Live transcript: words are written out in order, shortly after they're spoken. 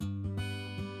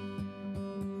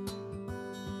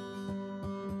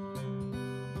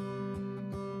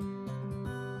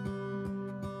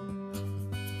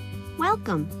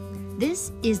Welcome.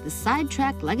 This is the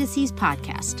Sidetracked Legacies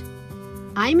podcast.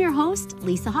 I'm your host,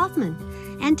 Lisa Hoffman,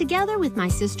 and together with my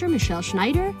sister, Michelle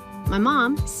Schneider, my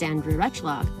mom, Sandra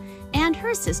Retschlag, and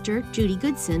her sister, Judy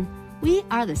Goodson, we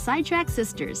are the Sidetracked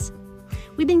Sisters.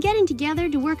 We've been getting together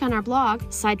to work on our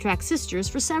blog, Sidetracked Sisters,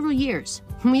 for several years.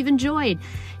 We've enjoyed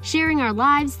sharing our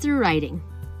lives through writing.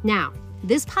 Now,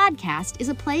 this podcast is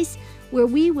a place where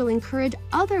we will encourage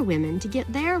other women to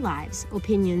get their lives,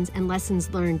 opinions, and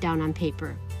lessons learned down on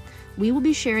paper. We will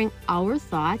be sharing our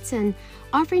thoughts and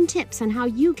offering tips on how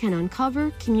you can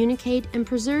uncover, communicate, and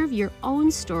preserve your own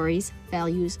stories,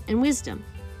 values, and wisdom.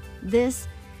 This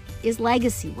is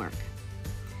legacy work.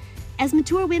 As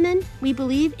mature women, we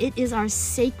believe it is our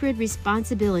sacred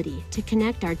responsibility to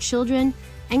connect our children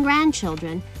and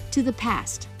grandchildren to the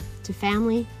past, to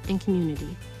family and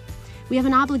community. We have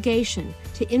an obligation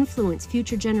to influence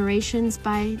future generations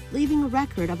by leaving a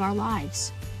record of our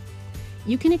lives.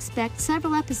 You can expect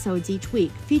several episodes each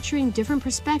week featuring different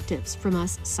perspectives from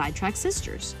us Sidetracked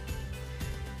Sisters.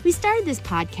 We started this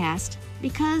podcast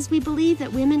because we believe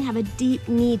that women have a deep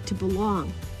need to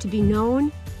belong, to be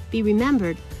known, be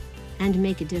remembered, and to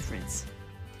make a difference.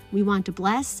 We want to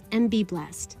bless and be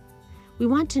blessed. We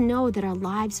want to know that our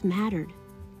lives mattered.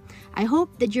 I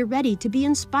hope that you're ready to be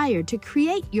inspired to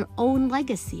create your own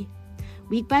legacy.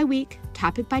 Week by week,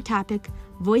 topic by topic,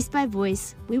 voice by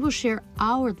voice, we will share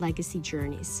our legacy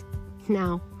journeys.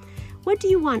 Now, what do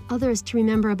you want others to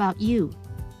remember about you?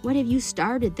 What have you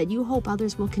started that you hope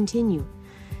others will continue?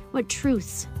 What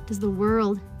truths does the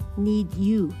world need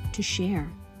you to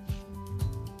share?